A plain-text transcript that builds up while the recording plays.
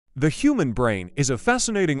The human brain is a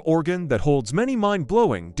fascinating organ that holds many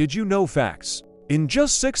mind-blowing did-you-know facts. In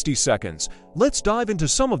just 60 seconds, let's dive into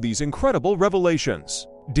some of these incredible revelations.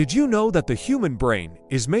 Did you know that the human brain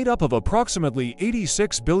is made up of approximately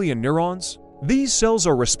 86 billion neurons? These cells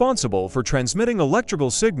are responsible for transmitting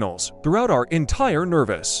electrical signals throughout our entire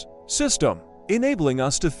nervous system, enabling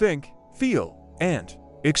us to think, feel, and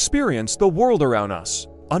experience the world around us.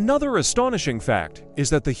 Another astonishing fact is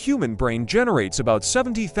that the human brain generates about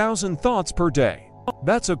 70,000 thoughts per day.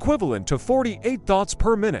 That's equivalent to 48 thoughts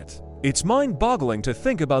per minute. It's mind-boggling to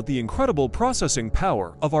think about the incredible processing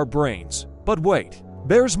power of our brains. But wait,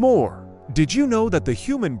 there's more. Did you know that the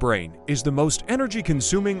human brain is the most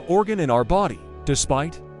energy-consuming organ in our body?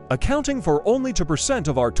 Despite accounting for only 2%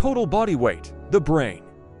 of our total body weight, the brain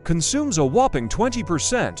consumes a whopping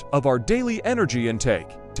 20% of our daily energy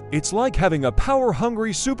intake. It's like having a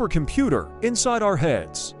power-hungry supercomputer inside our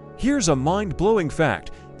heads. Here's a mind-blowing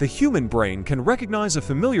fact. The human brain can recognize a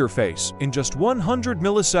familiar face in just 100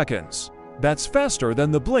 milliseconds. That's faster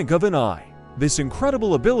than the blink of an eye. This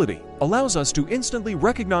incredible ability allows us to instantly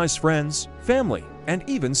recognize friends, family, and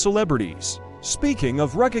even celebrities. Speaking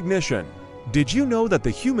of recognition, did you know that the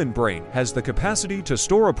human brain has the capacity to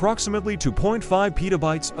store approximately 2.5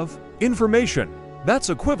 petabytes of information? That's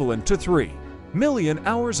equivalent to 3 million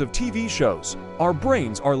hours of TV shows. Our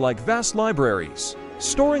brains are like vast libraries,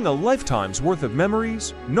 storing a lifetime's worth of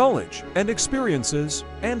memories, knowledge, and experiences.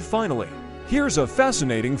 And finally, here's a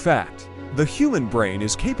fascinating fact. The human brain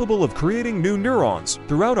is capable of creating new neurons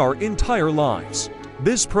throughout our entire lives.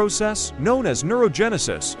 This process, known as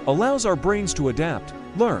neurogenesis, allows our brains to adapt,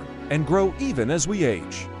 learn, and grow even as we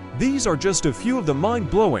age. These are just a few of the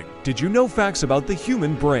mind-blowing did-you-know facts about the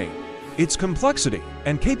human brain. Its complexity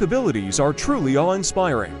and capabilities are truly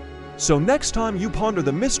awe-inspiring. So next time you ponder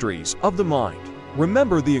the mysteries of the mind,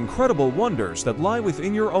 remember the incredible wonders that lie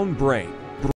within your own brain.